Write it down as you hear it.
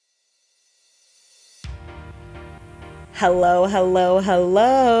Hello, hello,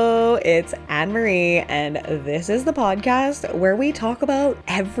 hello. It's Anne-Marie, and this is the podcast where we talk about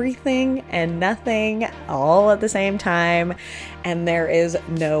everything and nothing all at the same time, and there is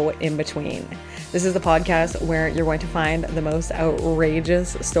no in between. This is the podcast where you're going to find the most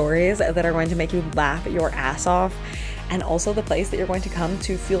outrageous stories that are going to make you laugh your ass off, and also the place that you're going to come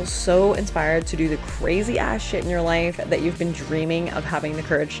to feel so inspired to do the crazy ass shit in your life that you've been dreaming of having the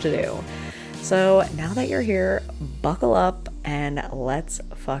courage to do. So now that you're here, buckle up and let's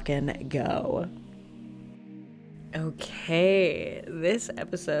fucking go. Okay, this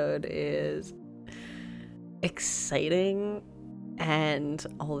episode is exciting and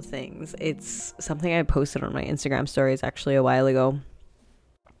all the things. It's something I posted on my Instagram stories actually a while ago.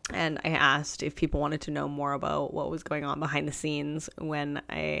 And I asked if people wanted to know more about what was going on behind the scenes when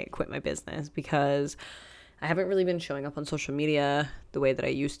I quit my business, because I haven't really been showing up on social media the way that I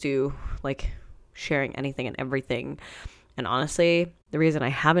used to, like sharing anything and everything. And honestly, the reason I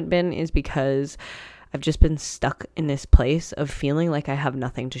haven't been is because I've just been stuck in this place of feeling like I have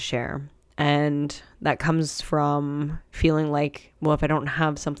nothing to share. And that comes from feeling like, well, if I don't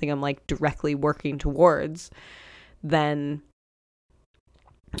have something I'm like directly working towards, then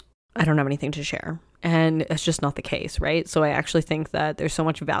I don't have anything to share. And it's just not the case, right? So I actually think that there's so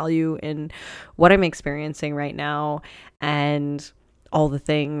much value in what I'm experiencing right now and all the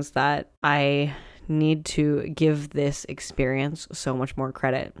things that I need to give this experience so much more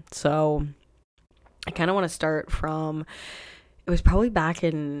credit. So I kind of want to start from, it was probably back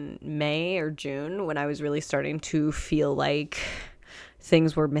in May or June when I was really starting to feel like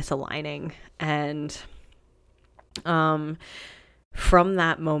things were misaligning. And from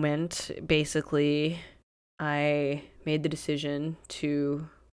that moment, basically, I made the decision to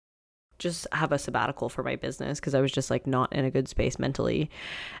just have a sabbatical for my business because I was just like not in a good space mentally.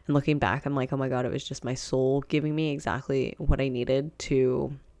 And looking back, I'm like, oh my God, it was just my soul giving me exactly what I needed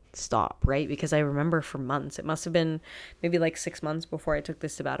to stop, right? Because I remember for months, it must have been maybe like 6 months before I took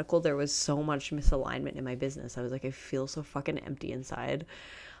this sabbatical, there was so much misalignment in my business. I was like, I feel so fucking empty inside.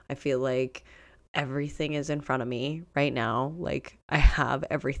 I feel like everything is in front of me right now. Like I have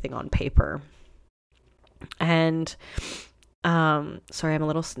everything on paper. And sorry, I'm a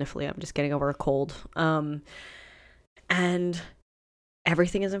little sniffly. I'm just getting over a cold. And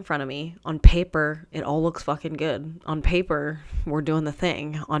everything is in front of me. On paper, it all looks fucking good. On paper, we're doing the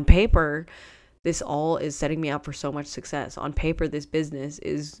thing. On paper, this all is setting me up for so much success. On paper, this business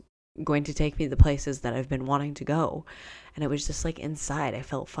is going to take me the places that I've been wanting to go. And it was just like inside, I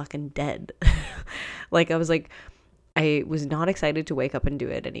felt fucking dead. Like I was not excited to wake up and do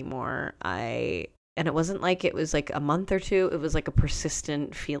it anymore. And it wasn't like it was like a month or two. It was like a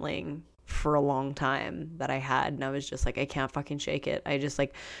persistent feeling for a long time that I had. And I was just like, I can't fucking shake it. I just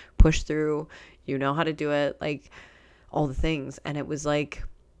like pushed through, you know how to do it, like all the things. And it was like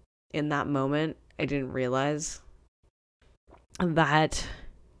in that moment, I didn't realize that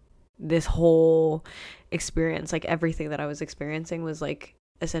this whole experience, like everything that I was experiencing was like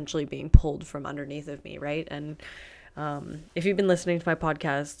essentially being pulled from underneath of me, right? And if you've been listening to my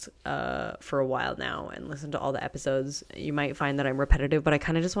podcast for a while now and listened to all the episodes, you might find that I'm repetitive, but I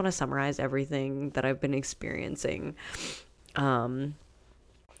kind of just want to summarize everything that I've been experiencing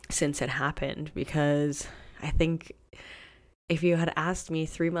since it happened, because I think if you had asked me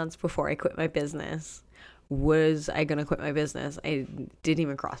 3 months before I quit my business, was I going to quit my business? I didn't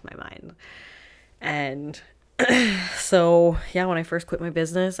even cross my mind. And so yeah, when I first quit my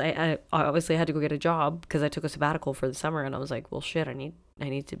business, I obviously had to go get a job because I took a sabbatical for the summer, and I was like, well shit, I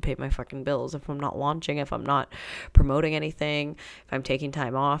need to pay my fucking bills. If I'm not launching, if I'm not promoting anything, if I'm taking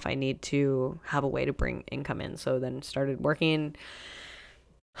time off, I need to have a way to bring income in. So then started working.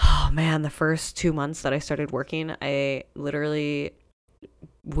 Oh man, the first 2 months that I started working, I literally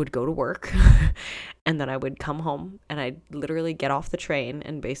would go to work and then I would come home and I'd literally get off the train,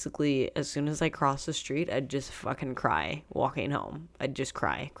 and basically as soon as I crossed the street, I'd just fucking cry walking home. I'd just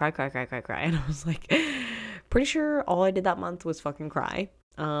cry. And I was like, pretty sure all I did that month was fucking cry.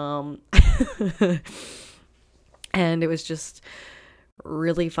 And it was just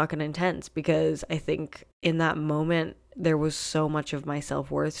really fucking intense because I think in that moment there was so much of my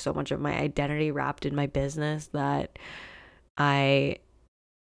self-worth, so much of my identity wrapped in my business that I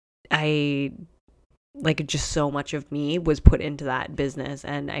like just so much of me was put into that business,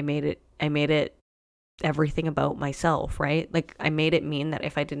 and I made it everything about myself, right? Like I made it mean that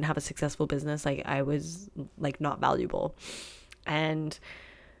if I didn't have a successful business, like I was like not valuable. And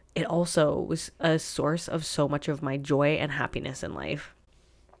it also was a source of so much of my joy and happiness in life.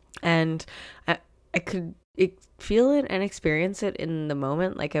 And I could feel it and experience it in the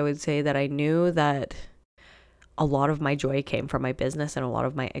moment. Like I would say that I knew that a lot of my joy came from my business, and a lot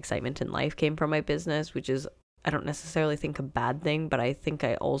of my excitement in life came from my business, which is, I don't necessarily think a bad thing, but I think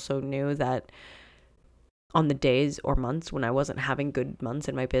I also knew that on the days or months when I wasn't having good months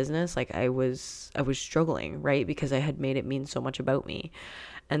in my business, like I was struggling, right? Because I had made it mean so much about me.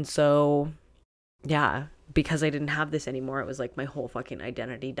 And so, yeah, because I didn't have this anymore, it was like my whole fucking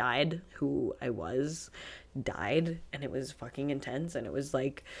identity died. Who I was died, and it was fucking intense, and it was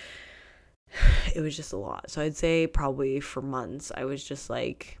like, it was just a lot. So I'd say probably for months, I was just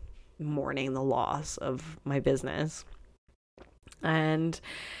like mourning the loss of my business. And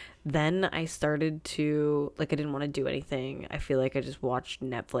then I started to, like, I didn't want to do anything. I feel like I just watched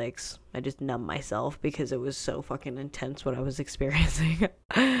Netflix. I just numbed myself because it was so fucking intense what I was experiencing.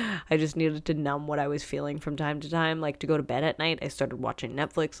 I just needed to numb what I was feeling from time to time. Like, to go to bed at night, I started watching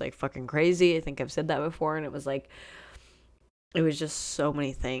Netflix like fucking crazy. I think I've said that before, and it was like, it was just so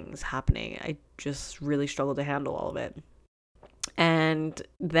many things happening. I just really struggled to handle all of it. And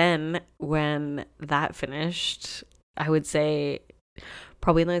then when that finished, I would say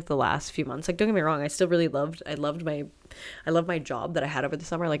probably in like the last few months, like, don't get me wrong, I still really loved my job that I had over the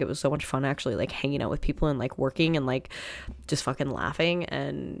summer. Like, it was so much fun actually, like hanging out with people and like working and like just fucking laughing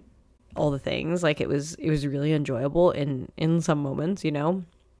and all the things. Like, it was really enjoyable in some moments, you know.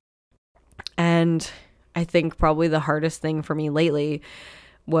 And I think probably the hardest thing for me lately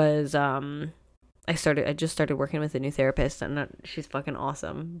was I just started working with a new therapist, and she's fucking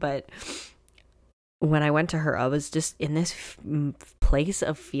awesome, but when I went to her, I was just in this place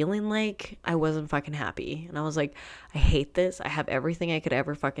of feeling like I wasn't fucking happy. And I was like, I hate this. I have everything I could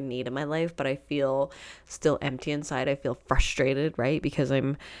ever fucking need in my life, but I feel still empty inside. I feel frustrated, right? Because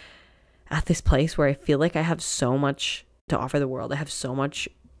I'm at this place where I feel like I have so much to offer the world. I have so much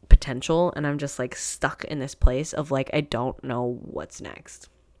potential, and I'm just like stuck in this place of like, I don't know what's next,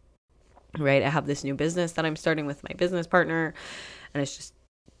 right? I have this new business that I'm starting with my business partner, and it's just,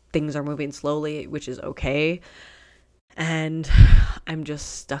 things are moving slowly, which is okay. And I'm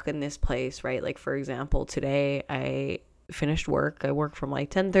just stuck in this place, right? Like, for example, today I finished work. I worked from like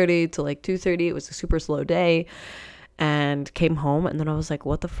 10:30 to like 2:30. It was a super slow day, and came home, and then I was like,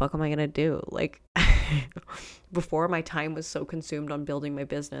 what the fuck am I gonna do? Like, before, my time was so consumed on building my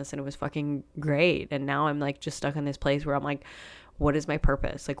business, and it was fucking great. And now I'm like just stuck in this place where I'm like, what is my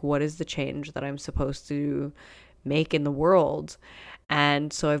purpose? Like, what is the change that I'm supposed to make in the world?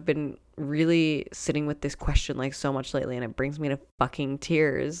 And so I've been really sitting with this question like so much lately, and it brings me to fucking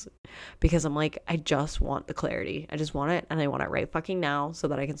tears, because I'm like, I just want the clarity. I just want it, and I want it right fucking now, so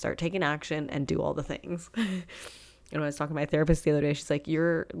that I can start taking action and do all the things. And when I was talking to my therapist the other day, she's like,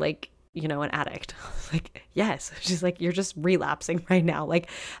 you're like, you know, an addict. I was like, yes. She's like, you're just relapsing right now. Like,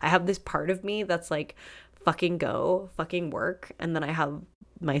 I have this part of me that's like, fucking go, fucking work. And then I have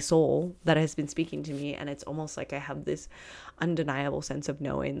my soul that has been speaking to me, and it's almost like I have this undeniable sense of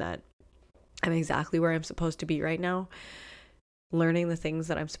knowing that I'm exactly where I'm supposed to be right now, learning the things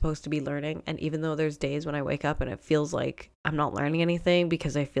that I'm supposed to be learning. And even though there's days when I wake up and it feels like I'm not learning anything,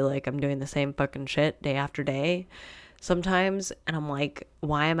 because I feel like I'm doing the same fucking shit day after day sometimes, and I'm like,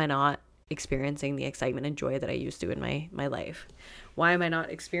 why am I not experiencing the excitement and joy that I used to in my life? Why am I not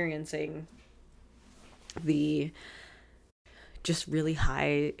experiencing the just really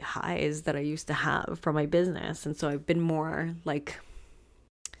high highs that I used to have from my business? And so I've been more like,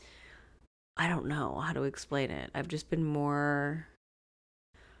 I don't know how to explain it. I've just been more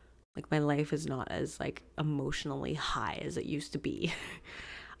like, my life is not as like emotionally high as it used to be.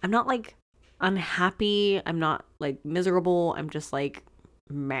 I'm not like unhappy. I'm not like miserable. I'm just like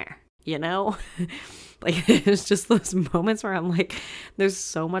meh, you know? Like, it's just those moments where I'm like, there's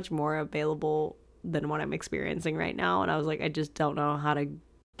so much more available than what I'm experiencing right now. And I was like, I just don't know how to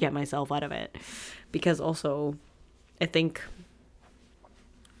get myself out of it. Because also, I think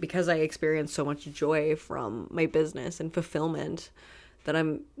because I experienced so much joy from my business and fulfillment, that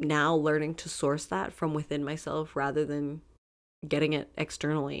I'm now learning to source that from within myself rather than getting it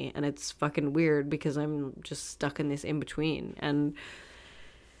externally. And it's fucking weird, because I'm just stuck in this in between. And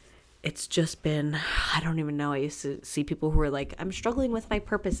it's just been, I don't even know. I used to see people who were like, I'm struggling with my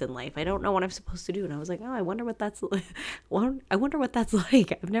purpose in life. I don't know what I'm supposed to do. And I was like, oh, I wonder what that's like. I wonder what that's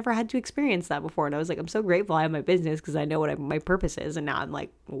like. I've never had to experience that before. And I was like, I'm so grateful I have my business, because I know what my purpose is. And now I'm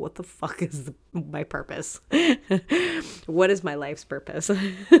like, well, what the fuck is my purpose? What is my life's purpose?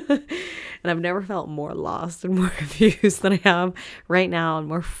 And I've never felt more lost and more confused than I have right now, and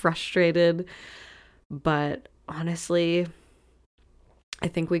more frustrated. But honestly, I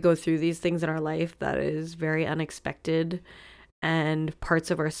think we go through these things in our life that is very unexpected, and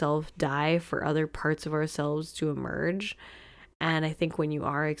parts of ourselves die for other parts of ourselves to emerge. And I think when you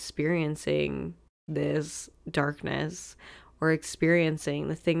are experiencing this darkness or experiencing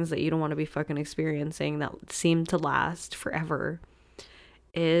the things that you don't want to be fucking experiencing that seem to last forever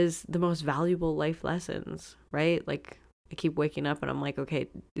is the most valuable life lessons, right? Like, I keep waking up and I'm like, okay,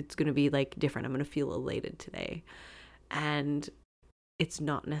 it's going to be like different. I'm going to feel elated today. And it's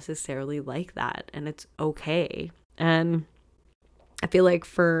not necessarily like that. And it's okay. And I feel like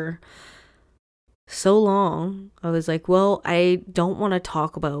for so long, I was like, well, I don't want to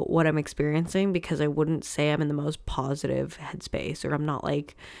talk about what I'm experiencing because I wouldn't say I'm in the most positive headspace or I'm not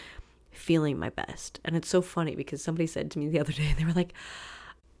like feeling my best. And it's so funny because somebody said to me the other day, they were like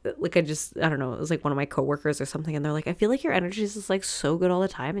I don't know, it was like one of my coworkers or something, and they're like, I feel like your energy is just like so good all the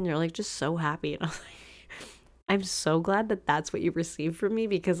time and you're like just so happy. And I was like, I'm so glad that that's what you received from me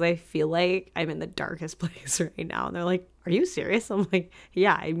because I feel like I'm in the darkest place right now. And they're like, are you serious? I'm like,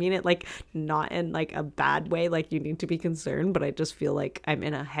 yeah, I mean it like not in like a bad way, like you need to be concerned, but I just feel like I'm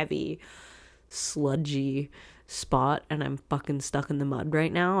in a heavy, sludgy spot and I'm fucking stuck in the mud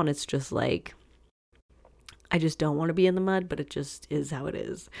right now. And it's just like, I just don't want to be in the mud, but it just is how it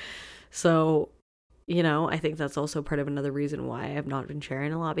is. So, I think that's also part of another reason why I've not been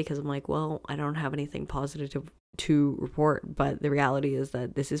sharing a lot, because I'm like, well, I don't have anything positive to report. But the reality is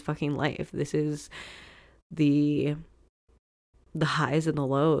that this is fucking life. This is the highs and the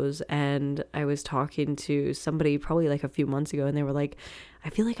lows. And I was talking to somebody probably like a few months ago and they were like, I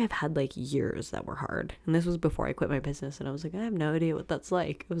feel like I've had like years that were hard. And this was before I quit my business. And I was like, I have no idea what that's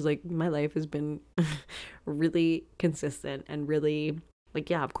like. I was like, my life has been really consistent and really like,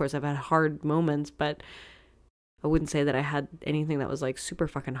 yeah, of course I've had hard moments, but I wouldn't say that I had anything that was like super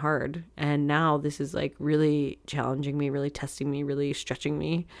fucking hard. And now this is like really challenging me, really testing me, really stretching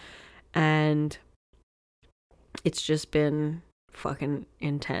me. And it's just been fucking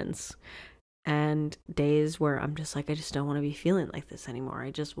intense. And days where I'm just like, I just don't want to be feeling like this anymore.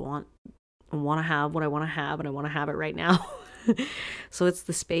 I want to have what I want to have, and I want to have it right now. So it's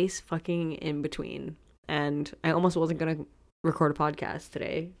the space fucking in between. And I almost wasn't going to record a podcast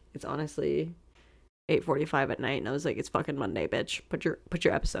today. It's honestly 8:45 at night, and I was like, it's fucking Monday, bitch. Put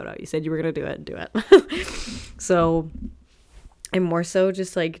your episode out. You said you were going to do it. So I'm more so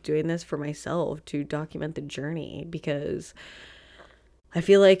just like doing this for myself to document the journey, because I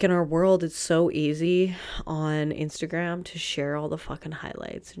feel like in our world, it's so easy on Instagram to share all the fucking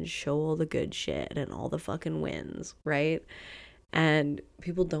highlights and show all the good shit and all the fucking wins, right? And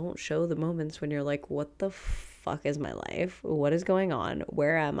people don't show the moments when you're like, what the fuck is my life? What is going on?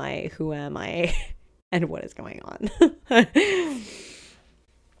 Where am I? Who am I? And what is going on?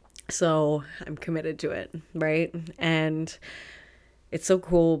 So I'm committed to it, right? And it's so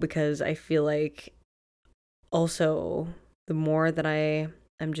cool because I feel like also the more that I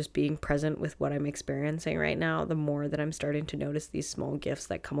am just being present with what I'm experiencing right now, the more that I'm starting to notice these small gifts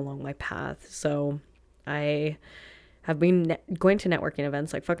that come along my path. So I have been going to networking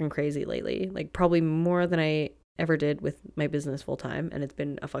events like fucking crazy lately, like probably more than I ever did with my business full time. And it's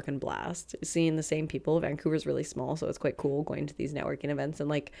been a fucking blast seeing the same people. Vancouver's really small, so it's quite cool going to these networking events and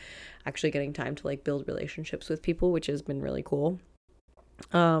like actually getting time to like build relationships with people, which has been really cool.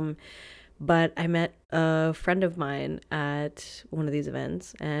 But I met a friend of mine at one of these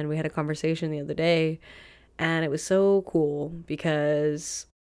events and we had a conversation the other day, and it was so cool because,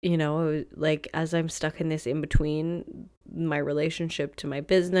 like as I'm stuck in this in between, my relationship to my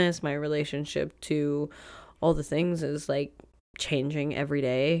business, my relationship to all the things is like changing every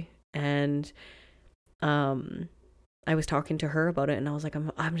day. And I was talking to her about it and I was like,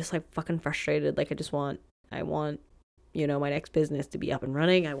 I'm just like fucking frustrated. Like I want my next business to be up and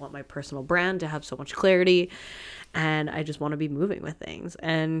running. I want my personal brand to have so much clarity, and I just want to be moving with things.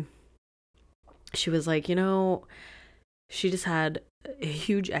 And she was like, she just had a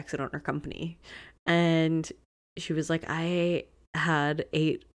huge exit on her company. And she was like, I had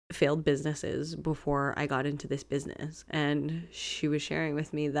 8 failed businesses before I got into this business. And she was sharing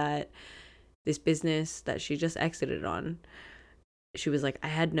with me that this business that she just exited on, she was like, I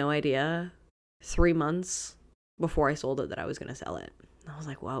had no idea 3 months before I sold it that I was going to sell it. And I was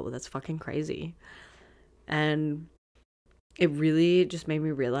like, wow, that's fucking crazy. And it really just made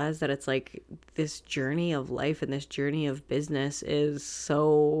me realize that it's like this journey of life and this journey of business is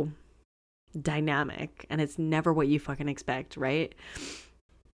so dynamic, and it's never what you fucking expect, right?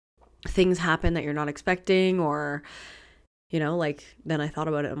 Things happen that you're not expecting, or like then I thought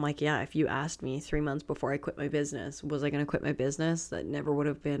about it. I'm like, yeah, if you asked me 3 months before I quit my business, was I going to quit my business? That never would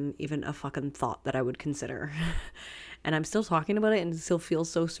have been even a fucking thought that I would consider. And I'm still talking about it and it still feels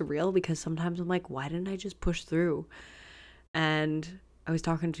so surreal, because sometimes I'm like, why didn't I just push through? And I was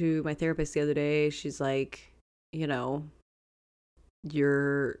talking to my therapist the other day. She's like, you're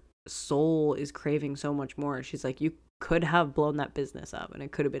soul is craving so much more. She's like, you could have blown that business up and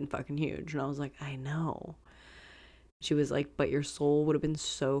it could have been fucking huge. And I was like, I know. She was like, but your soul would have been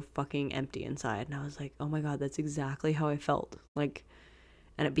so fucking empty inside. And I was like, oh my God, that's exactly how I felt. Like,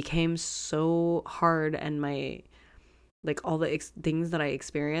 and it became so hard, and my, like, all the things that I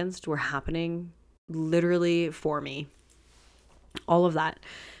experienced were happening literally for me. All of that,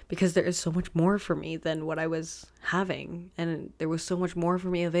 because there is so much more for me than what I was having. And there was so much more for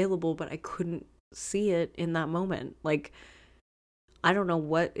me available, but I couldn't see it in that moment. Like, I don't know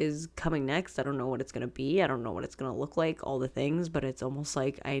what is coming next. I don't know what it's going to be. I don't know what it's going to look like, all the things, but it's almost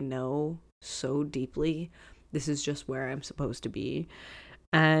like I know so deeply this is just where I'm supposed to be.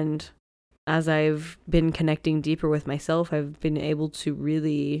 And as I've been connecting deeper with myself, I've been able to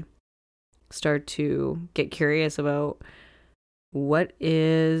really start to get curious about what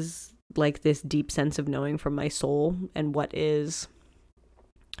is like this deep sense of knowing from my soul and what is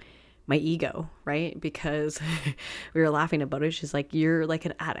my ego, right? Because we were laughing about it. She's like, you're like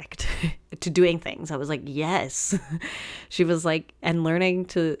an addict to doing things. I was like, yes. She was like, and learning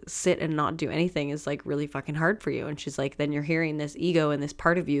to sit and not do anything is like really fucking hard for you. And she's like, then you're hearing this ego and this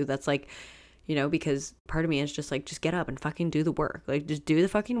part of you that's like, you know, because part of me is just like, just get up and fucking do the work. Like, just do the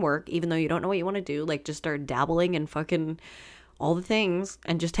fucking work, even though you don't know what you want to do. Like, just start dabbling and fucking all the things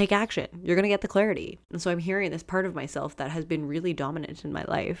and just take action. You're going to get the clarity. And so I'm hearing this part of myself that has been really dominant in my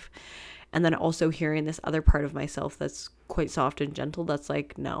life. And then also hearing this other part of myself that's quite soft and gentle. That's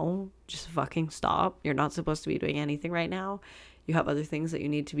like, no, just fucking stop. You're not supposed to be doing anything right now. You have other things that you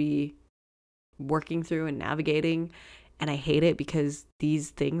need to be working through and navigating. And I hate it because these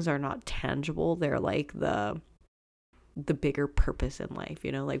things are not tangible. They're like the bigger purpose in life,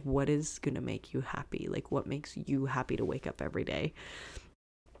 you know, like what is going to make you happy? Like what makes you happy to wake up every day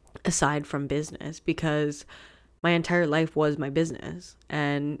aside from business? Because my entire life was my business,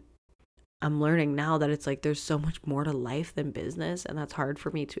 and I'm learning now that it's like there's so much more to life than business, and that's hard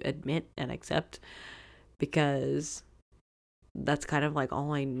for me to admit and accept because that's kind of like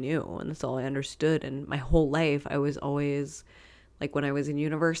all I knew and that's all I understood. And my whole life I was always like, when I was in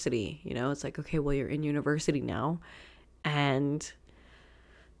university, you know, it's like, okay, well, you're in university now. And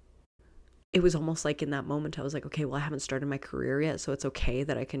it was almost like in that moment I was like, okay, well, I haven't started my career yet, so it's okay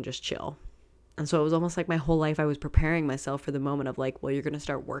that I can just chill. And so it was almost like my whole life I was preparing myself for the moment of like, well, you're going to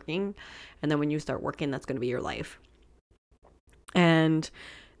start working, and then when you start working, that's going to be your life. And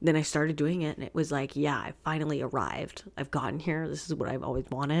then I started doing it, and it was like, yeah, I finally arrived. I've gotten here. This is what I've always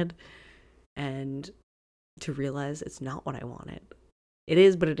wanted. And to realize it's not what I wanted. It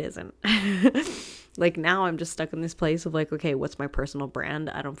is, but it isn't. Like, now I'm just stuck in this place of like, okay, what's my personal brand?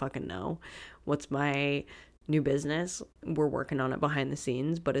 I don't fucking know. What's my new business? We're working on it behind the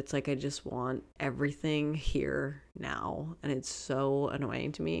scenes, but it's like I just want everything here now, and it's so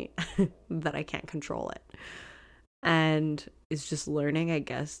annoying to me that I can't control it. And it's just learning, I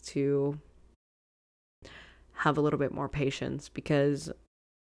guess, to have a little bit more patience, because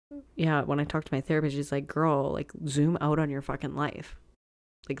yeah, when I talk to my therapist, she's like, girl, like, zoom out on your fucking life.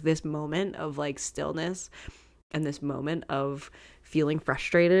 Like, this moment of like stillness and this moment of feeling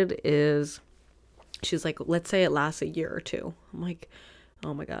frustrated is, she's like, let's say it lasts a year or two. I'm like,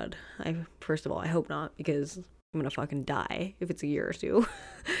 oh my God. First of all, I hope not, because I'm gonna fucking die if it's a year or two.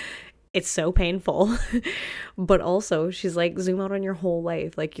 It's so painful. But also, she's like, zoom out on your whole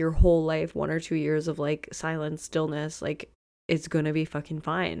life, like your whole life, 1 or 2 years of like silence, stillness, like it's gonna be fucking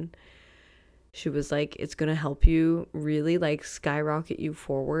fine. She was like, it's gonna help you really like skyrocket you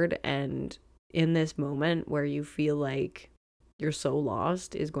forward, and in this moment where you feel like you're so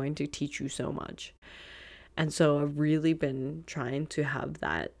lost is going to teach you so much. And so I've really been trying to have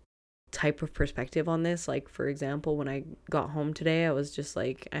that type of perspective on this. Like, for example, when I got home today, I was just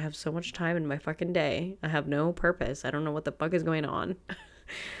like, I have so much time in my fucking day. I have no purpose. I don't know what the fuck is going on. I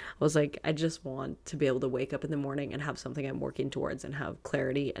was like, I just want to be able to wake up in the morning and have something I'm working towards and have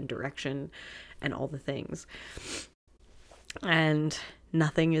clarity and direction and all the things. And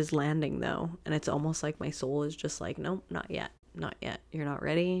nothing is landing though. And it's almost like my soul is just like, nope, not yet. Not yet. You're not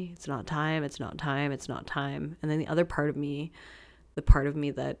ready. It's not time. It's not time. It's not time. And then the other part of me, the part of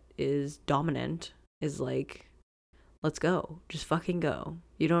me that is dominant, is like, let's go. Just fucking go.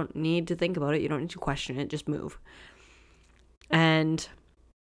 You don't need to think about it. You don't need to question it. Just move. And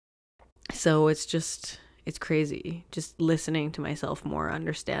so it's crazy. Just listening to myself more,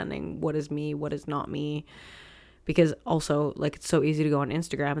 understanding what is me, what is not me. Because also, like, it's so easy to go on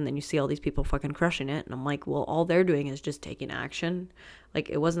Instagram and then you see all these people fucking crushing it. And I'm like, well, all they're doing is just taking action.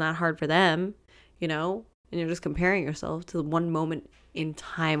 Like, it wasn't that hard for them, you know? and you're just comparing yourself to the one moment in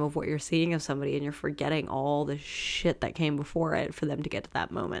time of what you're seeing of somebody, and you're forgetting all the shit that came before it for them to get to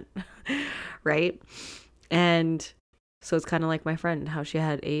that moment. Right? And so it's kind of like my friend, how she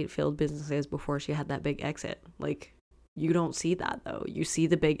had 8 failed businesses before she had that big exit. Like, you don't see that though. You see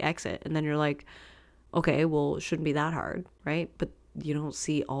the big exit, and then you're like, okay, well, it shouldn't be that hard, right? But you don't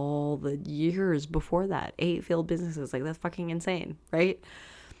see all the years before that. 8 failed businesses, like, that's fucking insane, right?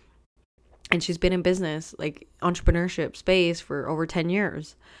 And she's been in business, like entrepreneurship space, for over 10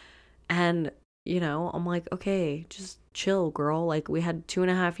 years. And, you know, I'm like, okay, just chill, girl. Like, we had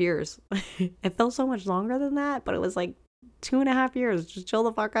 2.5 years. It felt so much longer than that, but it was like 2.5 years. Just chill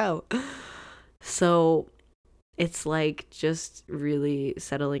the fuck out. So it's like just really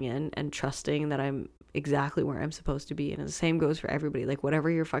settling in and trusting that I'm exactly where I'm supposed to be. And the same goes for everybody. Like, whatever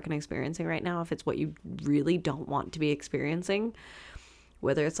you're fucking experiencing right now, if it's what you really don't want to be experiencing,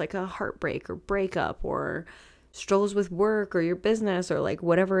 whether it's like a heartbreak or breakup or struggles with work or your business or like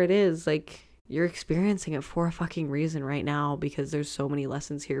whatever it is, like, you're experiencing it for a fucking reason right now, because there's so many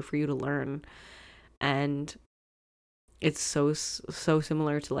lessons here for you to learn. And it's so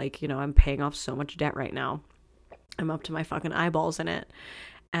similar to, like, you know, I'm paying off so much debt right now. I'm up to my fucking eyeballs in it.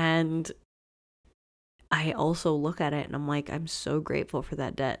 And I also look at it and I'm like, I'm so grateful for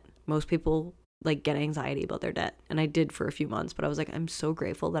that debt. Most people like get anxiety about their debt, and I did for a few months, but I was like, I'm so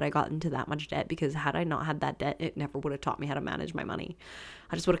grateful that I got into that much debt, because had I not had that debt, it never would have taught me how to manage my money.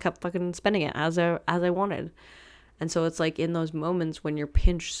 I just would have kept fucking spending it as I wanted. And so it's like, in those moments when you're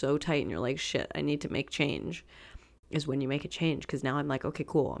pinched so tight and you're like, shit, I need to make change, is when you make a change. Because now I'm like, okay,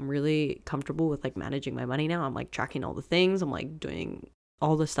 cool, I'm really comfortable with like managing my money now. I'm like tracking all the things, I'm like doing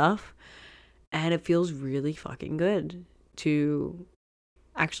all the stuff, and it feels really fucking good to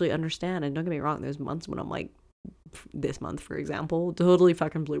actually understand. And don't get me wrong, there's months when I'm like, this month, for example, totally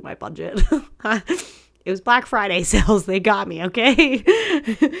fucking blew my budget. It was Black Friday sales, they got me, okay?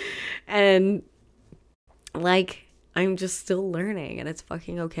 And like, I'm just still learning, and it's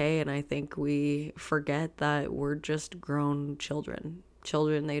fucking okay. And I think we forget that we're just grown children.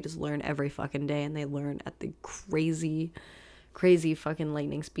 They just learn every fucking day, and they learn at the crazy fucking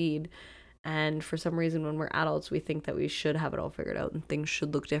lightning speed. And for some reason, when we're adults, we think that we should have it all figured out and things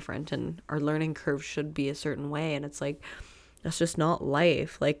should look different and our learning curve should be a certain way. And it's like, that's just not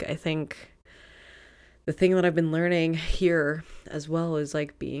life. Like, I think the thing that I've been learning here as well is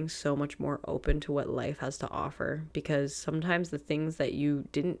like being so much more open to what life has to offer, because sometimes the things that you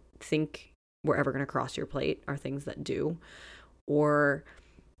didn't think were ever going to cross your plate are things that do. Or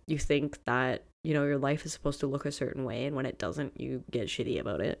you think that, you know, your life is supposed to look a certain way, and when it doesn't, you get shitty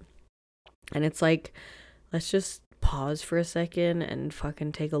about it. And it's like, let's just pause for a second and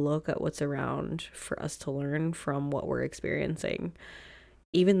fucking take a look at what's around for us to learn from what we're experiencing.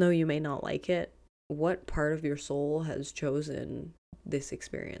 Even though you may not like it, what part of your soul has chosen this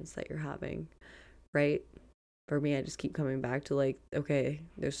experience that you're having, right? For me, I just keep coming back to like, okay,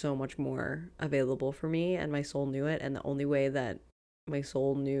 there's so much more available for me, and my soul knew it. And the only way that my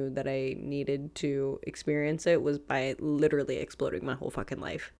soul knew that I needed to experience it was by literally exploding my whole fucking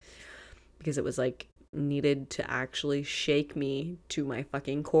life. Because it was like needed to actually shake me to my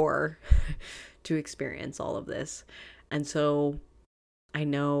fucking core to experience all of this. And so I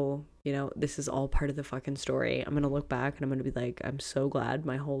know, you know, this is all part of the fucking story. I'm going to look back and I'm going to be like, I'm so glad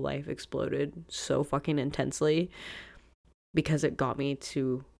my whole life exploded so fucking intensely, because it got me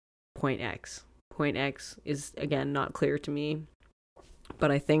to point X. Point X is, again, not clear to me,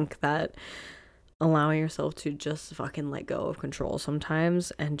 but I think that allowing yourself to just fucking let go of control sometimes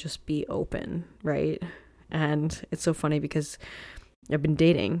and just be open, right? And it's so funny because I've been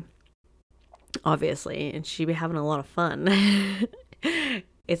dating, obviously, and she be having a lot of fun.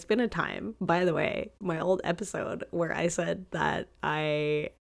 It's been a time, by the way, my old episode where I said that I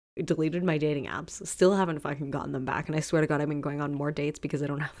deleted my dating apps, still haven't fucking gotten them back, and I swear to God, I've been going on more dates because I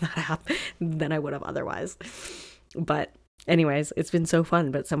don't have that app than I would have otherwise. But anyways, it's been so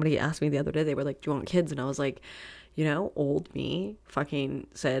fun. But somebody asked me the other day, they were like, do you want kids? And I was like, you know, old me fucking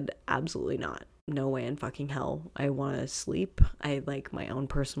said, absolutely not. No way in fucking hell. I want to sleep. I like my own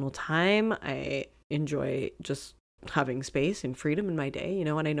personal time. I enjoy just having space and freedom in my day, you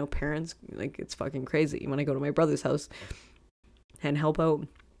know. And I know parents, like, it's fucking crazy when I go to my brother's house and help out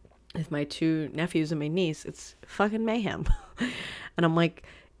with my 2 nephews and my niece. It's fucking mayhem. And I'm like,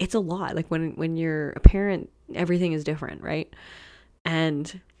 it's a lot. Like, when you're a parent, everything is different, right?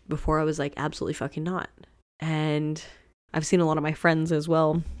 And before I was like, absolutely fucking not. And I've seen a lot of my friends as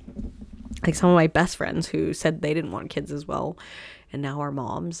well, like some of my best friends who said they didn't want kids as well, and now are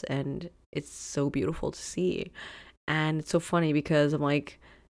moms, and it's so beautiful to see. And it's so funny because I'm like,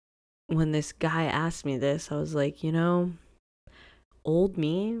 when this guy asked me this, I was like, old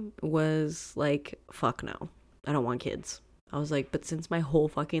me was like, fuck no, I don't want kids. I was like, but since my whole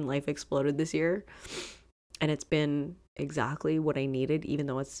fucking life exploded this year and it's been exactly what I needed, even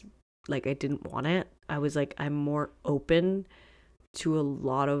though it's like I didn't want it, I was like, I'm more open to a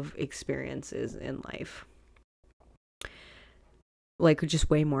lot of experiences in life. Like just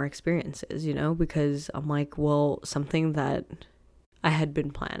way more experiences, because I'm like, well, something that I had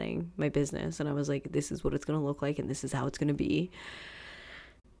been planning my business and I was like, this is what it's going to look like and this is how it's going to be.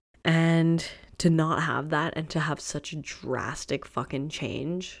 And to not have that and to have such a drastic fucking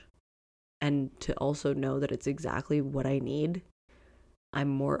change and to also know that it's exactly what I need, I'm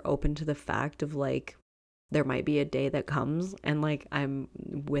more open to the fact of like, there might be a day that comes and like I'm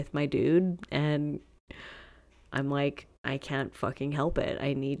with my dude and I'm like, I can't fucking help it.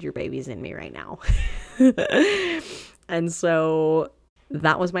 I need your babies in me right now. And so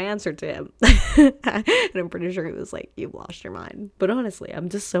that was my answer to him. And I'm pretty sure he was like, you've lost your mind. But honestly, I'm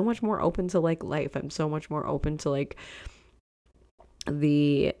just so much more open to like life. I'm so much more open to like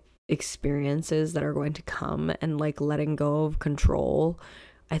the experiences that are going to come, and like letting go of control,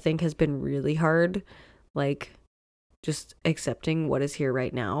 I think has been really hard. Like just accepting what is here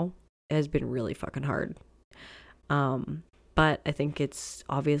right now has been really fucking hard. But I think it's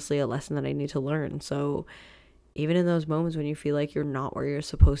obviously a lesson that I need to learn. So even in those moments when you feel like you're not where you're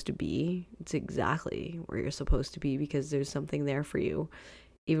supposed to be, it's exactly where you're supposed to be because there's something there for you,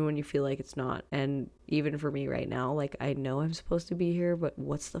 even when you feel like it's not. And even for me right now, like I know I'm supposed to be here, but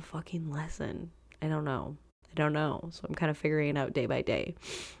what's the fucking lesson? I don't know. So I'm kind of figuring it out day by day.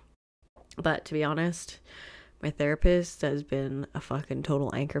 But to be honest, my therapist has been a fucking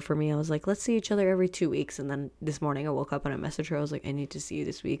total anchor for me. I was like, let's see each other every 2 weeks. And then this morning I woke up and I messaged her. I was like, I need to see you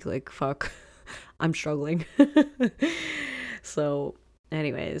this week. Like, fuck, I'm struggling. So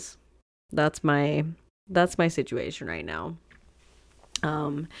anyways, that's my situation right now.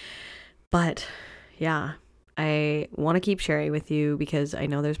 But yeah, I want to keep sharing with you because I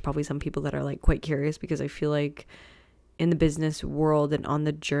know there's probably some people that are like quite curious, because I feel like in the business world and on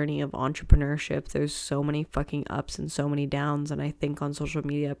the journey of entrepreneurship, there's so many fucking ups and so many downs. And I think on social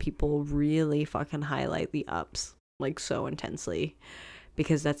media, people really fucking highlight the ups like so intensely,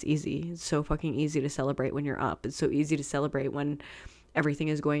 because that's easy. It's so fucking easy to celebrate when you're up. It's so easy to celebrate when everything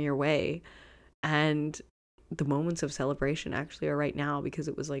is going your way. And the moments of celebration actually are right now, because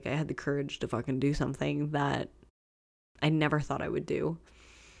it was like I had the courage to fucking do something that I never thought I would do.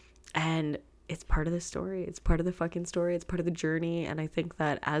 And it's part of the story. It's part of the fucking story. It's part of the journey. And I think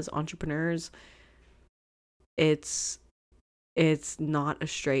that as entrepreneurs, it's not a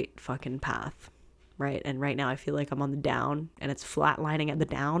straight fucking path, right? And right now I feel like I'm on the down and it's flatlining at the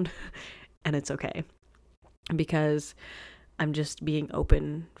down and it's okay, because I'm just being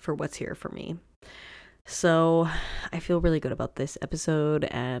open for what's here for me. So I feel really good about this episode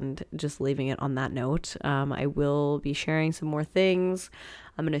and just leaving it on that note. I will be sharing some more things.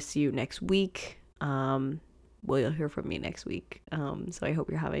 I'm going to see you next week. Well, you'll hear from me next week. So I hope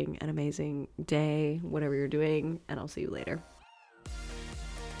you're having an amazing day, whatever you're doing, and I'll see you later.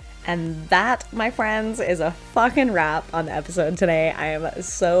 And that, my friends, is a fucking wrap on the episode today. I am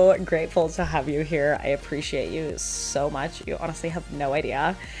so grateful to have you here. I appreciate you so much. You honestly have no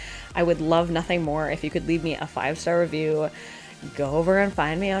idea. I would love nothing more if you could leave me a 5-star review. Go over and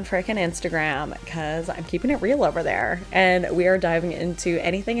find me on frickin' Instagram, because I'm keeping it real over there. And we are diving into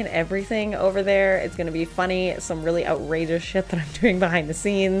anything and everything over there. It's going to be funny, some really outrageous shit that I'm doing behind the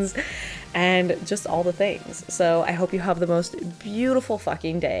scenes, and just all the things. So I hope you have the most beautiful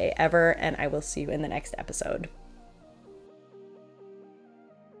fucking day ever, and I will see you in the next episode.